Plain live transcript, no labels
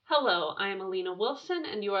Hello, I am Alina Wilson,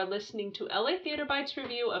 and you are listening to LA Theater Bites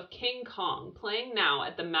review of King Kong, playing now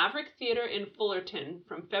at the Maverick Theater in Fullerton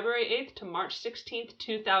from February 8th to March 16th,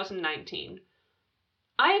 2019.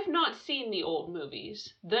 I have not seen the old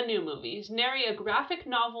movies, the new movies, nary a graphic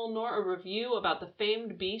novel nor a review about the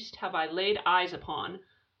famed beast have I laid eyes upon,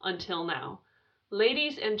 until now.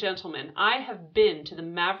 Ladies and gentlemen, I have been to the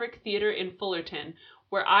Maverick Theater in Fullerton,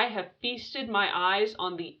 where I have feasted my eyes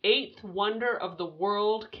on the eighth wonder of the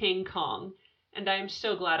world, King Kong. And I am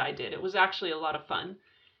so glad I did. It was actually a lot of fun.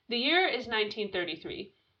 The year is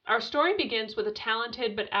 1933. Our story begins with a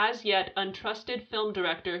talented but as yet untrusted film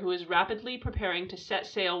director who is rapidly preparing to set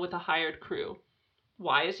sail with a hired crew.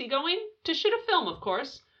 Why is he going? To shoot a film, of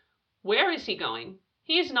course. Where is he going?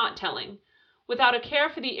 He is not telling. Without a care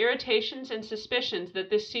for the irritations and suspicions that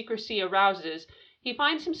this secrecy arouses, he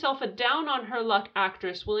finds himself a down-on-her-luck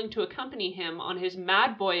actress willing to accompany him on his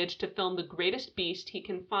mad voyage to film the greatest beast he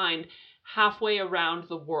can find halfway around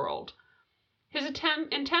the world. His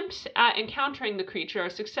attempts at encountering the creature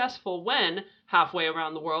are successful when, halfway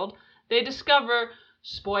around the world, they discover,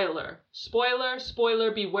 spoiler, spoiler,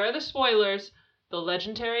 spoiler, beware the spoilers, the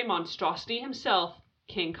legendary monstrosity himself,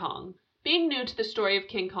 King Kong. Being new to the story of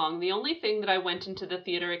King Kong, the only thing that I went into the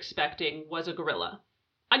theater expecting was a gorilla.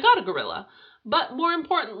 I got a gorilla. But more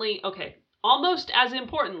importantly, almost as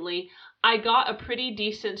importantly, I got a pretty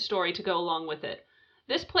decent story to go along with it.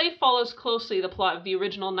 This play follows closely the plot of the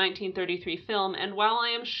original 1933 film, and while I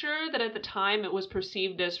am sure that at the time it was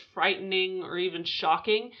perceived as frightening or even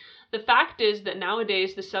shocking, the fact is that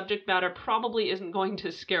nowadays the subject matter probably isn't going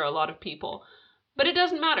to scare a lot of people. But it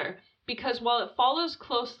doesn't matter, because while it follows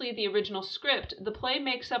closely the original script, the play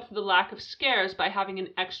makes up for the lack of scares by having an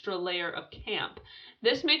extra layer of camp.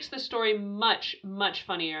 This makes the story much, much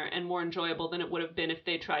funnier and more enjoyable than it would have been if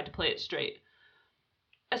they tried to play it straight.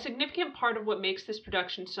 A significant part of what makes this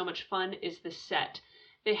production so much fun is the set.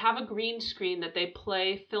 They have a green screen that they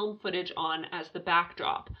play film footage on as the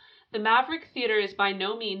backdrop. The Maverick Theater is by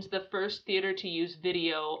no means the first theater to use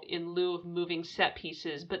video in lieu of moving set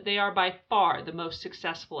pieces, but they are by far the most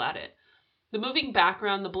successful at it. The moving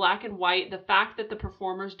background, the black and white, the fact that the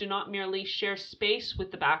performers do not merely share space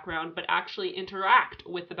with the background, but actually interact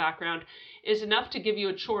with the background, is enough to give you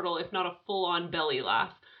a chortle, if not a full-on belly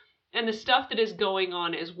laugh. And the stuff that is going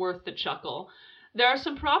on is worth the chuckle. There are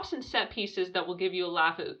some props and set pieces that will give you a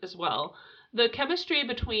laugh as well. The chemistry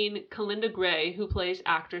between Calinda Gray, who plays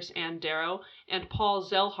actress Ann Darrow, and Paul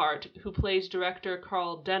Zellhart, who plays director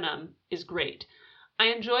Carl Denham, is great. I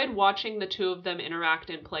enjoyed watching the two of them interact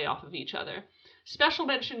and play off of each other. Special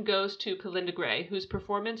mention goes to Calinda Gray, whose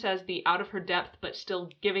performance as the out-of-her-depth but still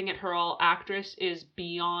giving-it-her-all actress is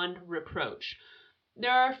beyond reproach. There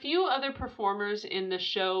are a few other performers in the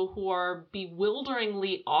show who are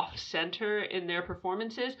bewilderingly off-center in their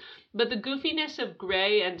performances, but the goofiness of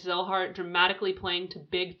Gray and Zellhart dramatically playing to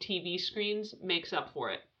big TV screens makes up for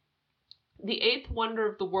it. The eighth wonder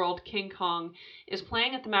of the world, King Kong, is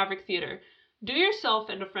playing at the Maverick Theater. Do yourself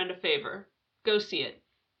and a friend a favor. Go see it.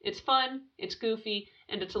 It's fun, it's goofy,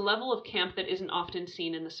 and it's a level of camp that isn't often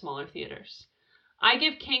seen in the smaller theaters. I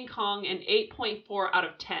give King Kong an 8.4 out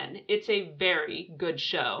of 10. It's a very good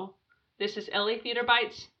show. This is LA Theater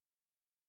Bites.